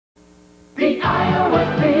Iowa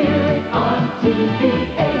Clearly on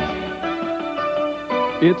TV-8.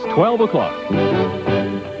 It's 12 o'clock.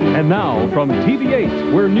 And now from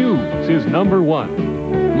TV-8, where news is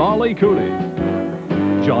 #1, Molly Cooney,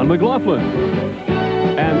 John McLaughlin,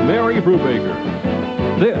 and Mary Brubaker.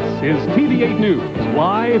 This is TV-8 News,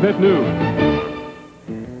 live at noon.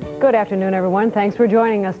 Good afternoon, everyone. Thanks for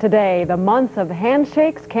joining us today. The months of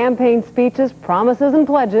handshakes, campaign speeches, promises, and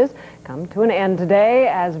pledges come to an end today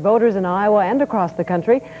as voters in Iowa and across the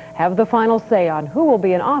country have the final say on who will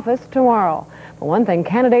be in office tomorrow. But one thing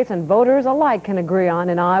candidates and voters alike can agree on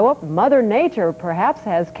in Iowa, Mother Nature perhaps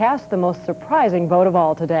has cast the most surprising vote of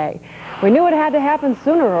all today. We knew it had to happen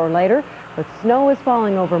sooner or later, but snow is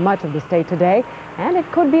falling over much of the state today, and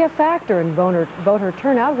it could be a factor in voter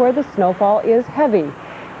turnout where the snowfall is heavy.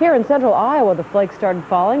 Here in central Iowa, the flakes started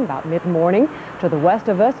falling about mid-morning. To the west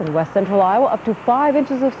of us in west central Iowa, up to 5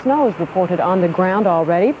 inches of snow is reported on the ground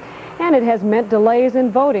already. And it has meant delays in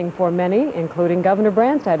voting for many, including Governor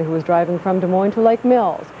Branstad, who is driving from Des Moines to Lake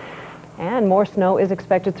Mills. And more snow is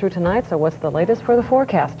expected through tonight, so what's the latest for the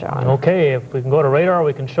forecast, John? Okay, if we can go to radar,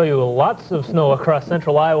 we can show you lots of snow across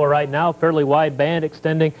central Iowa right now, fairly wide band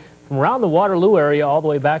extending from around the Waterloo area all the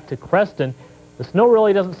way back to Creston. The snow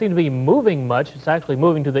really doesn't seem to be moving much. It's actually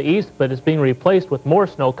moving to the east, but it's being replaced with more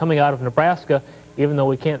snow coming out of Nebraska, even though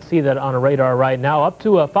we can't see that on a radar right now. Up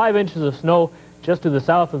to 5 inches of snow just to the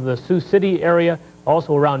south of the Sioux City area.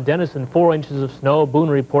 Also around Denison, 4 inches of snow. Boone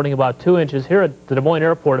reporting about 2 inches. Here at the Des Moines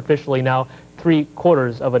Airport, officially now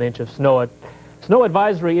 3/4 of an inch of snow. A snow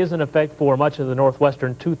advisory is in effect for much of the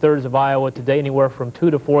northwestern 2/3 of Iowa today. Anywhere from 2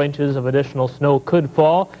 to 4 inches of additional snow could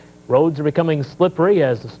fall. Roads are becoming slippery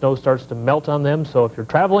as the snow starts to melt on them, so if you're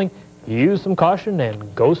traveling, use some caution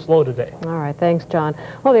and go slow today. All right, thanks, John.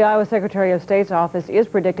 Well, the Iowa Secretary of State's office is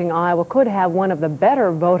predicting Iowa could have one of the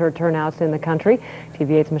better voter turnouts in the country.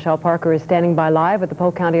 TV-8's Michelle Parker is standing by live at the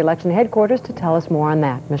Polk County Election Headquarters to tell us more on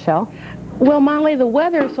that. Michelle? Well, Molly, the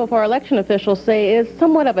weather so far, election officials say, is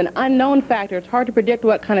somewhat of an unknown factor. It's hard to predict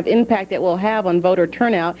what kind of impact it will have on voter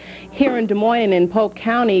turnout. Here in Des Moines and in Polk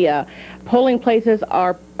County, polling places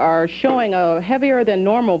are showing a heavier than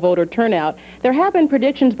normal voter turnout. There have been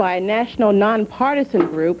predictions by a national nonpartisan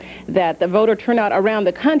group that the voter turnout around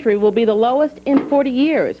the country will be the lowest in 40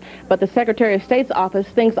 years. But the Secretary of State's office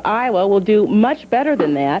thinks Iowa will do much better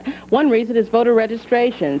than that. One reason is voter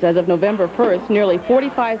registrations. As of November 1st, nearly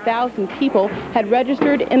 45,000 people had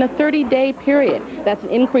registered in a 30-day period. That's an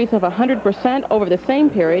increase of 100% over the same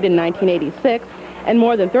period in 1986. And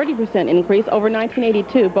more than 30% increase over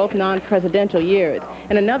 1982, both non-presidential years.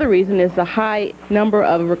 And another reason is the high number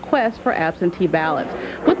of requests for absentee ballots.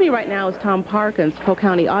 With me right now is Tom Parkins, Polk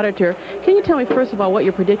County Auditor. Can you tell me, first of all, what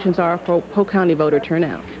your predictions are for Polk County voter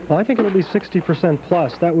turnout? Well, I think it'll be 60%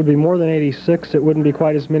 plus. That would be more than 86. It wouldn't be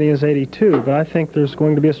quite as many as 82, but I think there's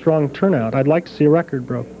going to be a strong turnout. I'd like to see a record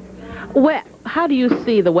broke. Well, how do you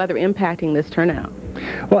see the weather impacting this turnout?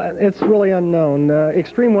 Well, it's really unknown.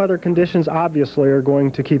 Extreme weather conditions obviously are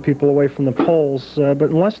going to keep people away from the polls, but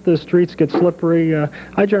unless the streets get slippery,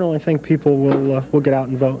 I generally think people will get out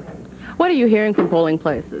and vote. What are you hearing from polling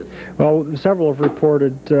places? Well, several have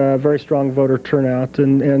reported very strong voter turnout,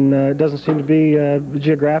 and it doesn't seem to be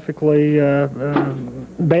geographically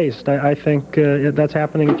based. I think that's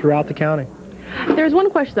happening throughout the county. There's one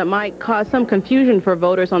question that might cause some confusion for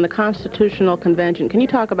voters on the Constitutional Convention. Can you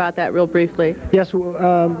talk about that real briefly? Yes,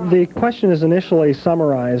 the question is initially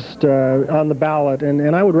summarized on the ballot,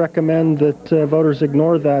 and I would recommend that voters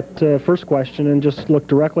ignore that first question and just look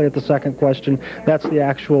directly at the second question. That's the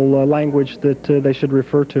actual language that they should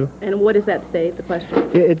refer to. And what does that state, the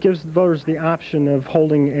question? It gives voters the option of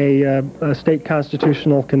holding a state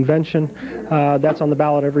constitutional convention. That's on the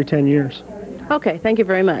ballot every 10 years. Okay, thank you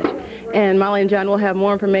very much. And Molly and John will have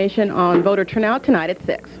more information on voter turnout tonight at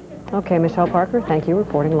 6. Okay, Michelle Parker, thank you,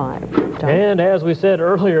 reporting live. John? And as we said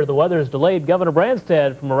earlier, the weather has delayed Governor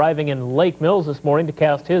Branstad from arriving in Lake Mills this morning to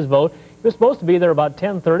cast his vote. He was supposed to be there about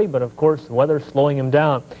 10:30, but of course the weather's slowing him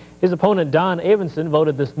down. His opponent, Don Avenson,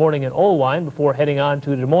 voted this morning in Olwine before heading on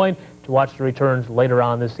to Des Moines to watch the returns later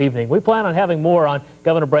on this evening. We plan on having more on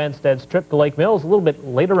Governor Branstad's trip to Lake Mills a little bit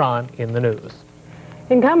later on in the news.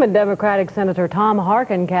 Incumbent Democratic Senator Tom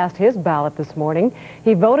Harkin cast his ballot this morning.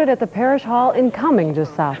 He voted at the Parish Hall in Cumming,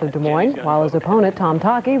 just south of Des Moines, while his opponent, Tom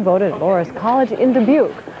Taki, voted at Loras College in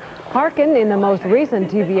Dubuque. Harkin, in the most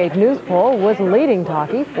recent TV-8 News poll, was leading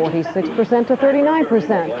Taki 46% to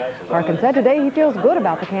 39%. Harkin said today he feels good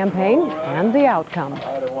about the campaign and the outcome.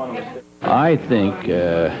 I think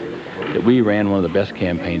that we ran one of the best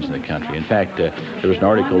campaigns in the country. In fact, there was an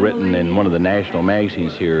article written in one of the national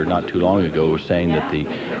magazines here not too long ago saying that the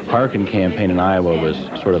Harkin campaign in Iowa was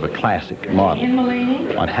sort of a classic model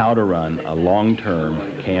on how to run a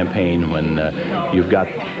long-term campaign when you've got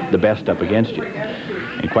the best up against you.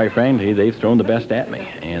 And quite frankly, they've thrown the best at me,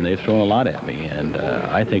 and they've thrown a lot at me. And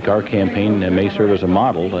I think our campaign may serve as a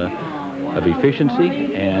model of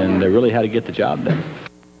efficiency and really how to get the job done.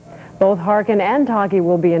 Both Harkin and Taki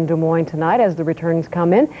will be in Des Moines tonight as the returns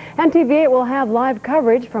come in, and TV-8 will have live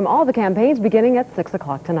coverage from all the campaigns beginning at 6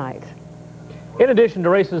 o'clock tonight. In addition to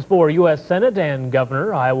races for U.S. Senate and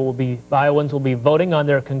Governor, Iowans will be voting on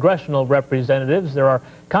their congressional representatives. There are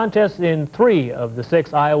contests in 3 of the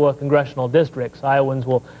 6 Iowa congressional districts. Iowans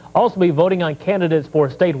will also be voting on candidates for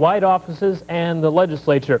statewide offices and the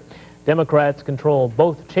legislature. Democrats control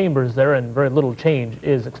both chambers there, and very little change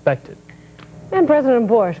is expected. And President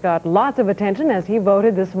Bush got lots of attention as he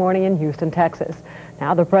voted this morning in Houston, Texas.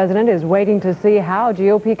 Now the president is waiting to see how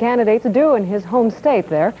GOP candidates do in his home state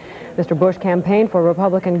there. Mr. Bush campaigned for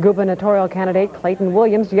Republican gubernatorial candidate Clayton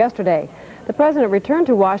Williams yesterday. The president returned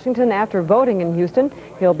to Washington after voting in Houston.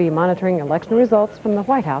 He'll be monitoring election results from the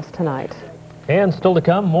White House tonight. And still to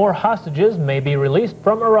come, more hostages may be released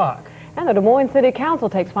from Iraq. And the Des Moines City Council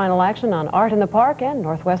takes final action on art in the park and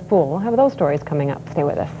Northwest Pool. We'll have those stories coming up. Stay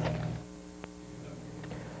with us.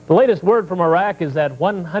 The latest word from Iraq is that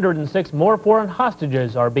 106 more foreign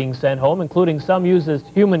hostages are being sent home, including some used as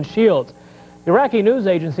human shields. The Iraqi news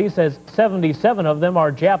agency says 77 of them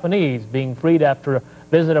are Japanese, being freed after a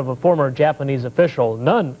visit of a former Japanese official.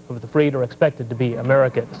 None of the freed are expected to be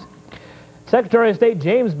Americans. Secretary of State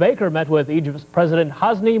James Baker met with Egypt's President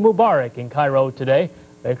Hosni Mubarak in Cairo today.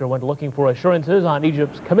 Baker went looking for assurances on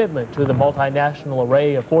Egypt's commitment to the multinational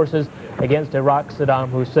array of forces against Iraq's Saddam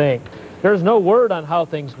Hussein. There's no word on how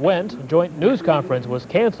things went. A joint news conference was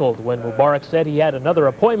canceled when Mubarak said he had another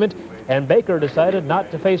appointment, and Baker decided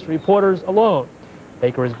not to face reporters alone.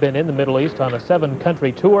 Baker has been in the Middle East on a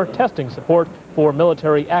 7-country tour testing support for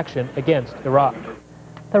military action against Iraq.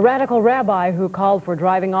 The radical rabbi who called for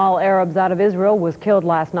driving all Arabs out of Israel was killed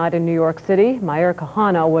last night in New York City. Meir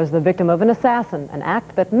Kahane was the victim of an assassin, an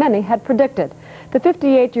act that many had predicted. The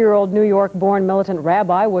 58-year-old New York-born militant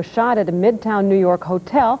rabbi was shot at a Midtown New York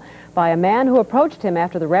hotel by a man who approached him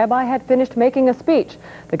after the rabbi had finished making a speech.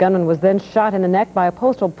 The gunman was then shot in the neck by a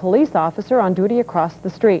postal police officer on duty across the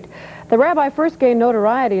street. The rabbi first gained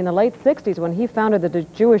notoriety in the late 60s when he founded the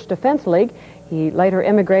Jewish Defense League. He later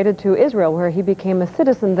immigrated to Israel, where he became a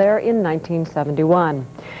citizen there in 1971.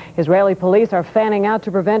 Israeli police are fanning out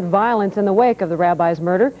to prevent violence in the wake of the rabbi's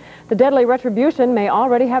murder. The deadly retribution may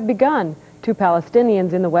already have begun. 2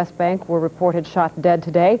 Palestinians in the West Bank were reported shot dead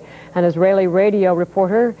today. An Israeli radio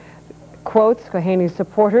reporter quotes Kahane's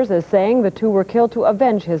supporters as saying the 2 were killed to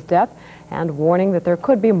avenge his death and warning that there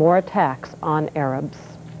could be more attacks on Arabs.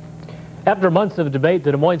 After months of debate,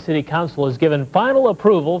 the Des Moines City Council has given final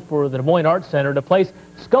approval for the Des Moines Arts Center to place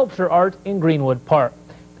sculpture art in Greenwood Park.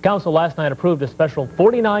 The council last night approved a special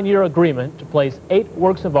 49-year agreement to place 8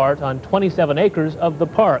 works of art on 27 acres of the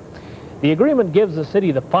park. The agreement gives the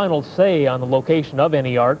city the final say on the location of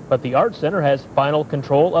any art, but the Art Center has final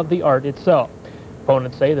control of the art itself.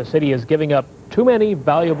 Opponents say the city is giving up too many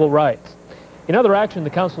valuable rights. In other action,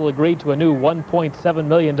 the council agreed to a new $1.7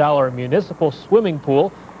 million municipal swimming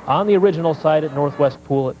pool on the original site at Northwest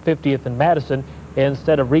Pool at 50th and Madison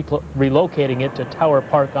instead of relocating it to Tower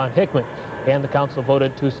Park on Hickman. And the council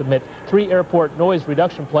voted to submit 3 airport noise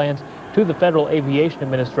reduction plans to the Federal Aviation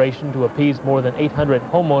Administration to appease more than 800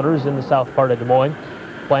 homeowners in the south part of Des Moines.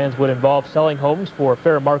 Plans would involve selling homes for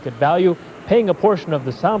fair market value, paying a portion of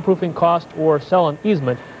the soundproofing cost, or sell an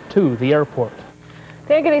easement to the airport.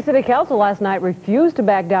 The Ankeny City Council last night refused to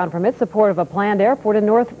back down from its support of a planned airport in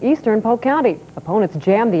northeastern Polk County. Opponents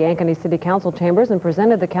jammed the Ankeny City Council chambers and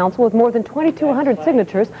presented the council with more than 2,200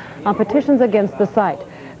 signatures on petitions against the site.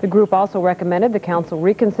 The group also recommended the council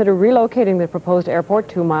reconsider relocating the proposed airport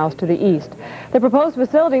 2 miles to the east. The proposed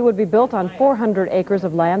facility would be built on 400 acres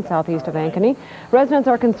of land southeast of Ankeny. Residents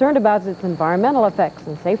are concerned about its environmental effects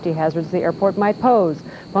and safety hazards the airport might pose.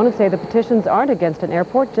 Opponents say the petitions aren't against an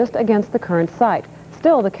airport, just against the current site.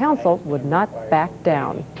 Still, the council would not back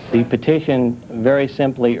down. The petition very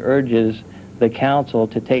simply urges the council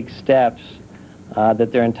to take steps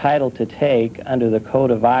that they're entitled to take under the Code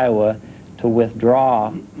of Iowa to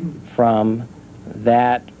withdraw from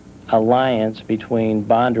that alliance between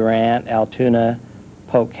Bondurant, Altoona,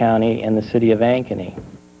 Polk County, and the city of Ankeny.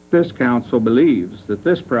 This council believes that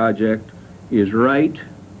this project is right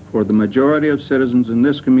for the majority of citizens in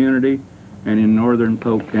this community and in northern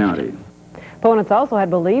Polk County. Opponents also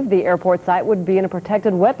had believed the airport site would be in a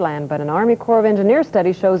protected wetland, but an Army Corps of Engineers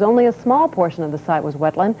study shows only a small portion of the site was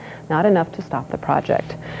wetland, not enough to stop the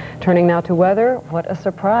project. Turning now to weather, what a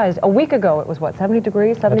surprise. A week ago it was, what, 70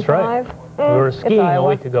 degrees, 75? That's right. We were skiing a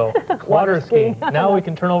week ago. Water skiing. Now we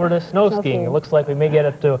can turn over to snow skiing. It looks like we may get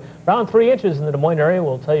up to around 3 inches in the Des Moines area.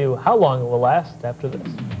 We'll tell you how long it will last after this.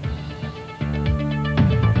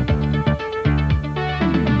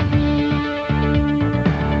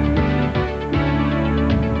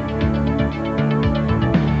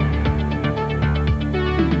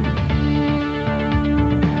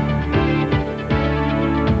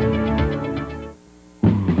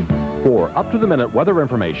 For up-to-the-minute weather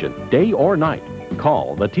information, day or night,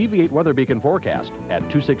 call the TV-8 Weather Beacon forecast at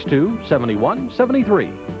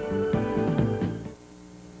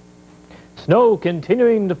 262-7173. Snow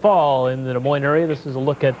continuing to fall in the Des Moines area. This is a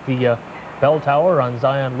look at the bell tower on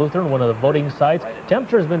Zion Lutheran, one of the voting sites.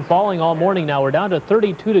 Temperature has been falling all morning now. We're down to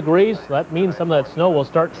 32 degrees. So that means some of that snow will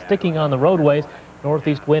start sticking on the roadways.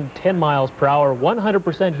 Northeast wind 10 miles per hour,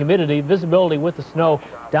 100% humidity, visibility with the snow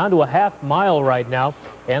down to a half mile right now,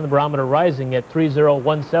 and the barometer rising at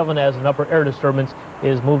 3017 as an upper air disturbance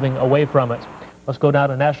is moving away from us. Let's go down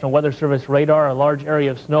to National Weather Service radar, a large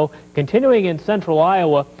area of snow continuing in central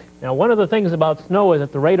Iowa. Now, one of the things about snow is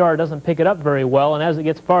that the radar doesn't pick it up very well, and as it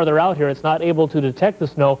gets farther out here, it's not able to detect the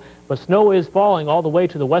snow, but snow is falling all the way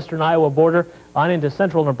to the western Iowa border on into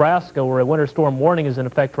central Nebraska, where a winter storm warning is in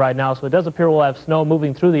effect right now, so it does appear we'll have snow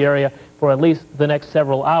moving through the area for at least the next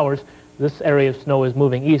several hours. This area of snow is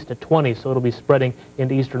moving east at 20, so it'll be spreading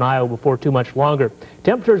into eastern Iowa before too much longer.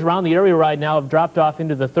 Temperatures around the area right now have dropped off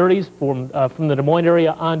into the 30s from the Des Moines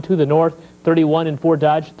area on to the north. 31 in Fort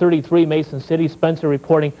Dodge, 33 Mason City, Spencer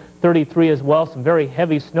reporting 33 as well. Some very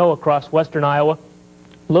heavy snow across western Iowa.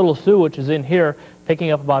 Little Sioux, which is in here, picking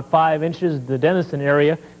up about 5 inches. The Denison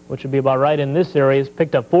area, which would be about right in this area, has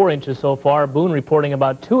picked up 4 inches so far. Boone reporting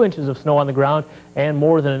about 2 inches of snow on the ground and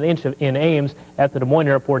more than an inch in Ames. At the Des Moines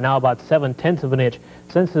airport now about 7/10 of an inch.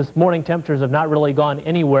 Since this morning, temperatures have not really gone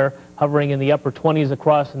anywhere, hovering in the upper 20s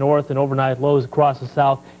across the north and overnight lows across the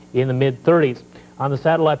south in the mid-30s. On the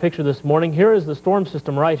satellite picture this morning, here is the storm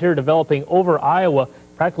system right here developing over Iowa,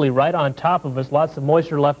 practically right on top of us. Lots of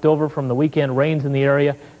moisture left over from the weekend rains in the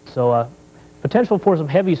area. So potential for some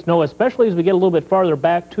heavy snow, especially as we get a little bit farther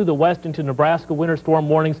back to the west into Nebraska. Winter storm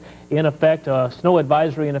warnings in effect, snow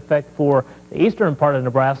advisory in effect for the eastern part of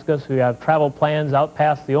Nebraska. So you have travel plans out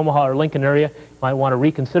past the Omaha or Lincoln area. Might want to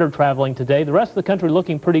reconsider traveling today. The rest of the country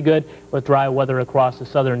looking pretty good with dry weather across the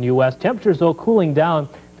southern U.S. Temperatures, though, cooling down.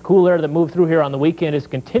 The cool air that moved through here on the weekend is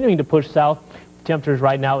continuing to push south. Temperatures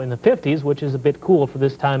right now in the 50s, which is a bit cool for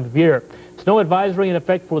this time of year. Snow advisory in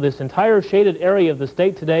effect for this entire shaded area of the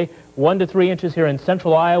state today. 1 to 3 inches here in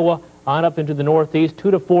central Iowa, on up into the northeast. 2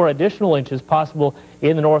 to 4 additional inches possible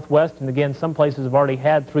in the northwest. And again, some places have already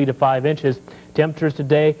had 3 to 5 inches. Temperatures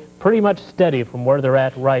today pretty much steady from where they're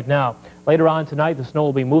at right now. Later on tonight, the snow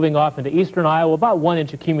will be moving off into eastern Iowa, about 1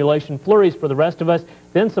 inch accumulation, flurries for the rest of us.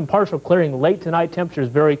 Then some partial clearing late tonight. Temperatures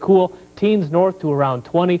very cool. Teens north to around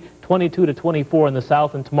 20, 22 to 24 in the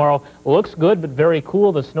south. And tomorrow looks good, but very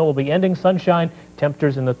cool. The snow will be ending sunshine.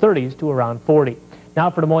 Temperatures in the 30s to around 40.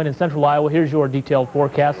 Now for Des Moines and central Iowa, here's your detailed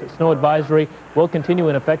forecast. The snow advisory will continue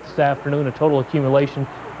in effect this afternoon. A total accumulation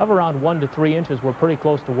of around 1 to 3 inches. We're pretty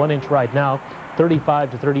close to 1 inch right now.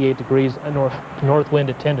 35 to 38 degrees, a north wind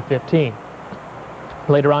at 10 to 15.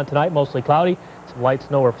 Later on tonight, mostly cloudy, some light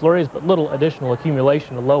snow or flurries, but little additional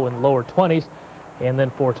accumulation, a low in the lower 20s. And then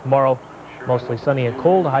for tomorrow, mostly sunny and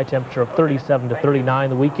cold, a high temperature of 37 to 39.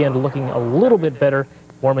 The weekend looking a little bit better,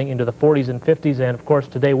 warming into the 40s and 50s. And of course,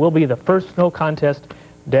 today will be the first snow contest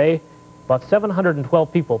day. About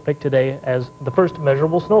 712 people picked today as the first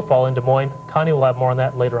measurable snowfall in Des Moines. Connie will have more on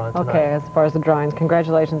that later on tonight. Okay, as far as the drawings,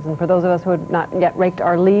 congratulations. And for those of us who have not yet raked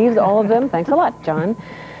our leaves, all of them, thanks a lot, John.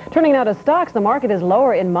 Turning now to stocks, the market is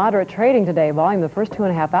lower in moderate trading today. Volume the first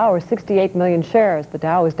 2.5 hours, 68 million shares. The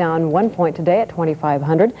Dow is down 1 point today at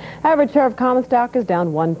 2,500. Average share of common stock is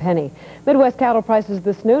down 1 penny. Midwest cattle prices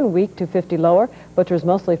this noon, weak to 50 lower. Butchers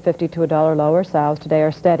mostly 50 to $1 lower. Sows today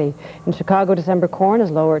are steady. In Chicago, December corn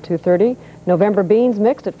is lower at 2.30. November beans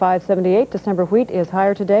mixed at 5.78. December wheat is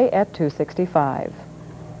higher today at 2.65.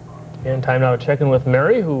 And time now to check in with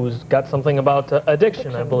Mary, who's got something about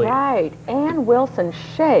addiction, I believe. Right. Ann Wilson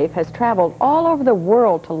Schaaf has traveled all over the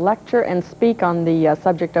world to lecture and speak on the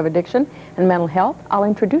subject of addiction and mental health. I'll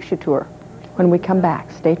introduce you to her when we come back.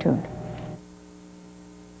 Stay tuned.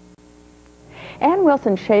 Ann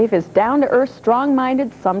Wilson-Schaaf is down-to-earth,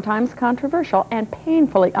 strong-minded, sometimes controversial, and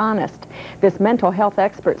painfully honest. This mental health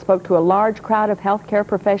expert spoke to a large crowd of healthcare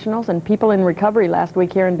professionals and people in recovery last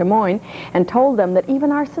week here in Des Moines and told them that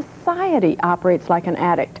even our society operates like an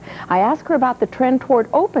addict. I asked her about the trend toward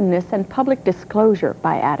openness and public disclosure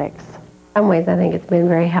by addicts. In some ways, I think it's been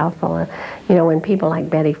very helpful. You know, when people like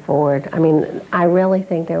Betty Ford, I mean, I really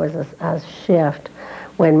think there was a shift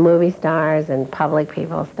when movie stars and public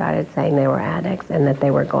people started saying they were addicts and that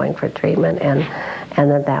they were going for treatment and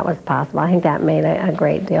that was possible. I think that made a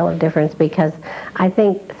great deal of difference because I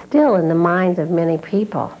think still in the minds of many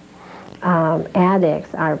people,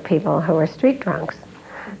 addicts are people who are street drunks.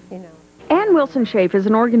 You know. Ann Wilson-Schaaf is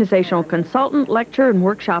an organizational consultant, lecturer, and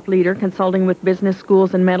workshop leader consulting with business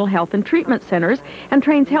schools and mental health and treatment centers and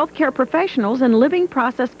trains healthcare professionals in living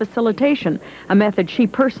process facilitation, a method she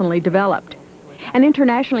personally developed. An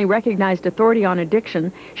internationally recognized authority on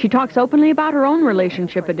addiction, she talks openly about her own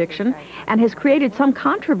relationship addiction and has created some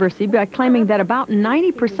controversy by claiming that about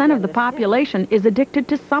 90% of the population is addicted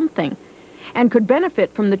to something and could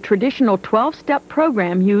benefit from the traditional 12-step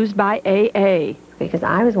program used by AA. Because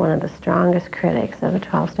I was one of the strongest critics of the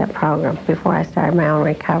 12-step program before I started my own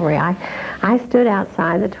recovery. I stood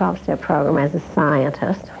outside the 12-step program as a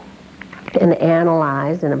scientist and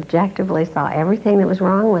analyzed and objectively saw everything that was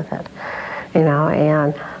wrong with it. You know,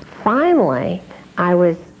 and finally, I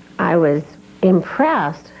was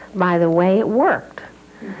impressed by the way it worked.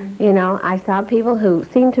 Mm-hmm. You know, I saw people who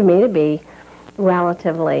seemed to me to be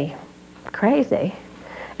relatively crazy,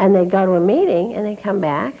 and they'd go to a meeting, and they'd come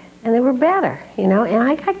back, and they were better, you know, and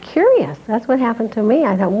I got curious. That's what happened to me.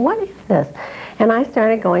 I thought, what is this? And I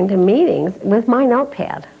started going to meetings with my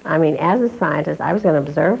notepad. I mean, as a scientist, I was going to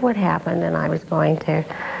observe what happened, and I was going to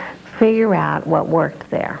figure out what worked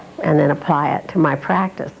there and then apply it to my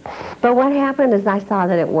practice. But what happened is I saw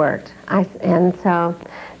that it worked. And so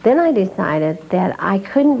then I decided that I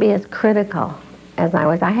couldn't be as critical as I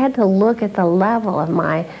was. I had to look at the level of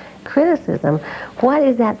my criticism. What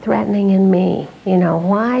is that threatening in me? You know,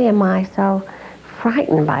 why am I so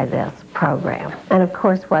frightened by this program? And of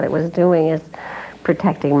course what it was doing is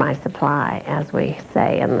protecting my supply, as we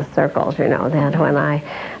say in the circles, you know, that when I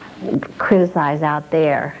criticize out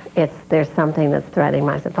there, there's something that's threatening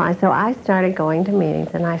my supply. So I started going to meetings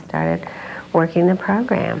and I started working the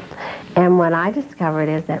program. And what I discovered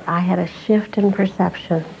is that I had a shift in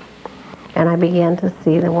perception and I began to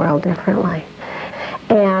see the world differently.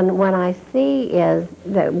 And what I see is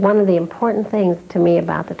that one of the important things to me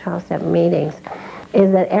about the 12-step meetings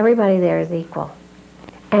is that everybody there is equal.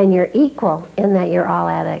 And you're equal in that you're all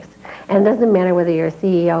addicts. And it doesn't matter whether you're a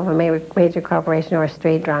CEO of a major corporation or a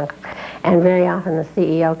street drunk. And very often the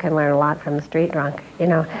CEO can learn a lot from the street drunk, you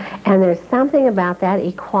know. And there's something about that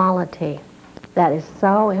equality that is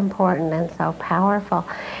so important and so powerful.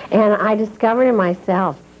 And I discovered in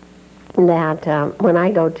myself that when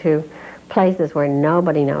I go to places where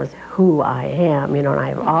nobody knows who I am, you know, and I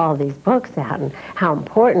have all these books out and how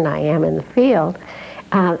important I am in the field,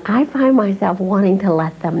 I find myself wanting to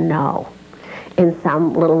let them know in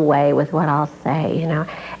some little way with what I'll say, you know.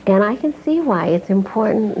 And I can see why it's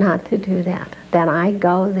important not to do that, that I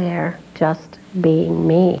go there just being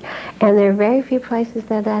me. And there are very few places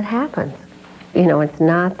that happens. You know, it's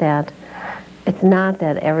not that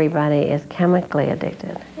everybody is chemically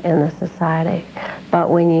addicted in the society, but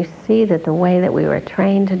when you see that the way that we were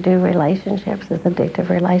trained to do relationships is addictive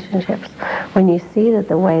relationships, when you see that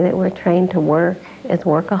the way that we're trained to work is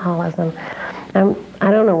workaholism. I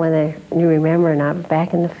don't know whether you remember or not, but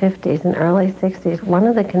back in the 50s and early 60s, one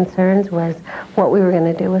of the concerns was what we were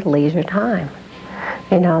going to do with leisure time.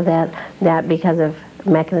 You know, that because of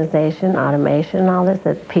mechanization, automation, all this,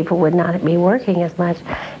 that people would not be working as much.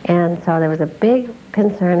 And so there was a big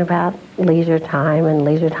concern about leisure time and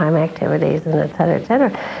leisure time activities and et cetera, et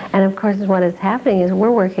cetera. And of course what is happening is we're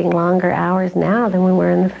working longer hours now than we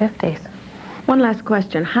were in the 50s. One last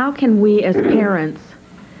question. How can we as parents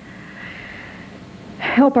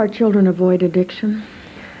help our children avoid addiction?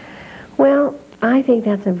 Well, I think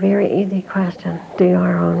that's a very easy question. Do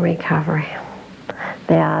our own recovery.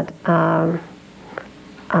 That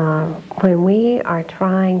when we are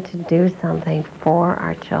trying to do something for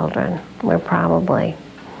our children, we're probably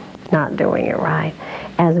not doing it right.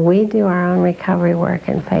 As we do our own recovery work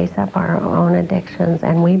and face up our own addictions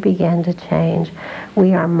and we begin to change,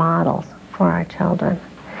 we are models for our children.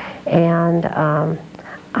 And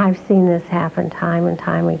I've seen this happen time and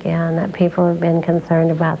time again, that people have been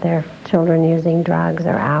concerned about their children using drugs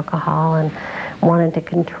or alcohol and wanted to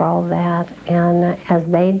control that. And as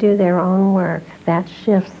they do their own work, that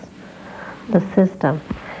shifts the system.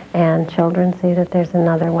 and children see that there's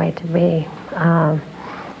another way to be.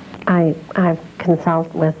 I've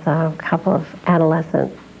consulted with a couple of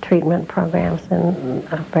adolescent treatment programs in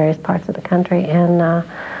various parts of the country, and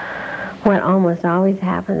what almost always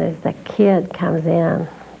happens is the kid comes in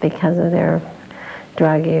because of their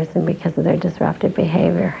drug use and because of their disruptive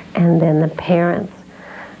behavior, and then the parents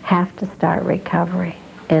have to start recovery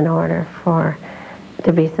in order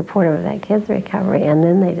to be supportive of that kid's recovery, and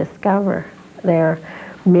then they discover their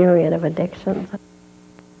myriad of addictions.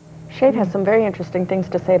 Shade has some very interesting things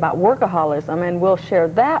to say about workaholism, and we'll share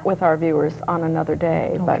that with our viewers on another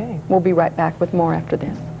day. Okay. But we'll be right back with more after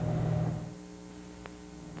this.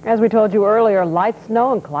 As we told you earlier, light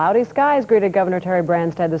snow and cloudy skies greeted Governor Terry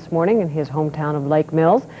Branstad this morning in his hometown of Lake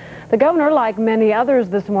Mills. The governor, like many others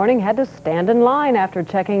this morning, had to stand in line after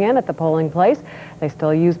checking in at the polling place. They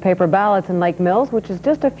still use paper ballots in Lake Mills, which is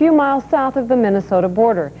just a few miles south of the Minnesota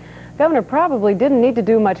border. Governor probably didn't need to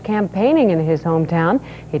do much campaigning in his hometown.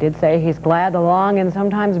 He did say he's glad the long and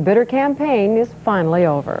sometimes bitter campaign is finally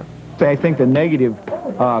over. I think the negative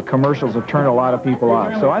commercials have turned a lot of people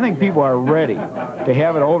off. So I think people are ready to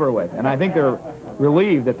have it over with. And I think they're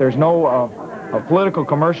relieved that there's no political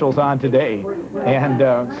commercials on today. And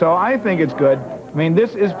so I think it's good. I mean,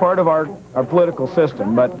 this is part of our political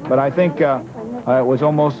system, but I think it was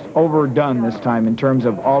almost overdone this time in terms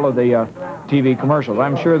of all of the TV commercials.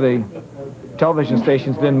 I'm sure the television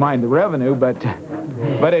stations didn't mind the revenue, but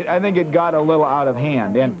I think it got a little out of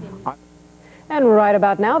hand. And right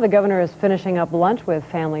about now, the governor is finishing up lunch with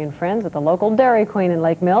family and friends at the local Dairy Queen in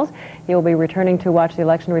Lake Mills. He will be returning to watch the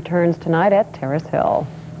election returns tonight at Terrace Hill.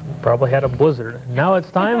 Probably had a blizzard. Now it's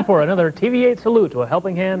time for another TV-8 salute to a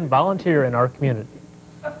helping hand volunteer in our community.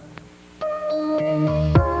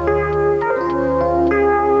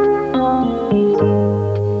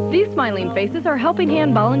 These smiling faces are Helping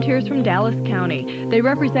Hand volunteers from Dallas County. They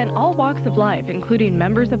represent all walks of life, including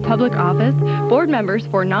members of public office, board members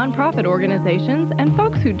for nonprofit organizations, and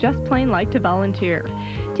folks who just plain like to volunteer.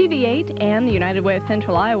 TV-8 and the United Way of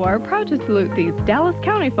Central Iowa are proud to salute these Dallas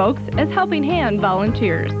County folks as Helping Hand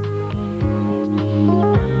volunteers.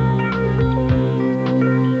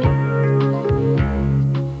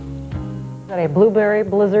 A blueberry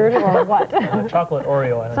blizzard or what? Chocolate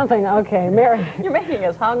Oreo. I think. Something, okay. Mary. You're making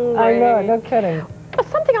us hungry. I know, no kidding. But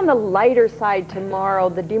something on the lighter side tomorrow,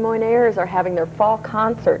 the Des Moines are having their fall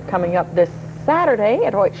concert coming up this Saturday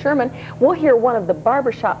at Hoyt Sherman. We'll hear one of the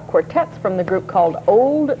barbershop quartets from the group called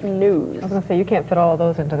Old News. I was going to say, you can't fit all of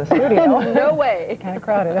those into the studio. No way. Kind of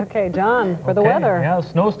crowded. Okay, John, for the weather. Yeah,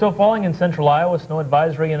 snow's still falling in central Iowa. Snow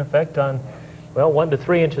advisory in effect on, well, 1 to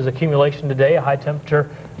 3 inches accumulation today. A high temperature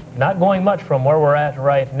not going much from where we're at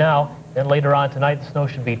right now. Then later on tonight, the snow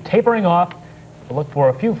should be tapering off. We'll look for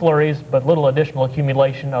a few flurries, but little additional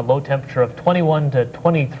accumulation. A low temperature of 21 to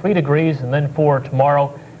 23 degrees. And then for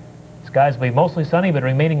tomorrow, skies will be mostly sunny, but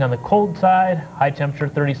remaining on the cold side. High temperature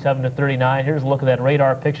 37 to 39. Here's a look at that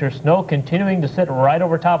radar picture. Snow continuing to sit right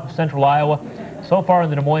over top of central Iowa. So far in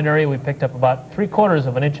the Des Moines area, we picked up about 3/4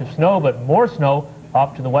 of an inch of snow, but more snow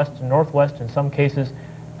off to the west and northwest in some cases.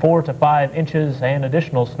 4 to 5 inches, and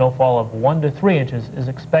additional snowfall of 1 to 3 inches is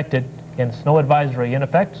expected. Again, snow advisory in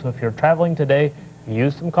effect, so if you're traveling today,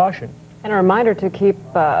 use some caution. And a reminder to keep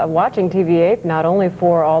watching TV-8, not only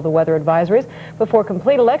for all the weather advisories, but for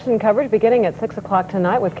complete election coverage beginning at 6 o'clock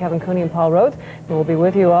tonight with Kevin Cooney and Paul Rhodes. And we'll be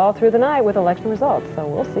with you all through the night with election results. So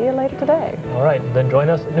we'll see you later today. All right, then join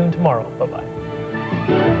us at noon tomorrow.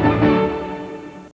 Bye-bye.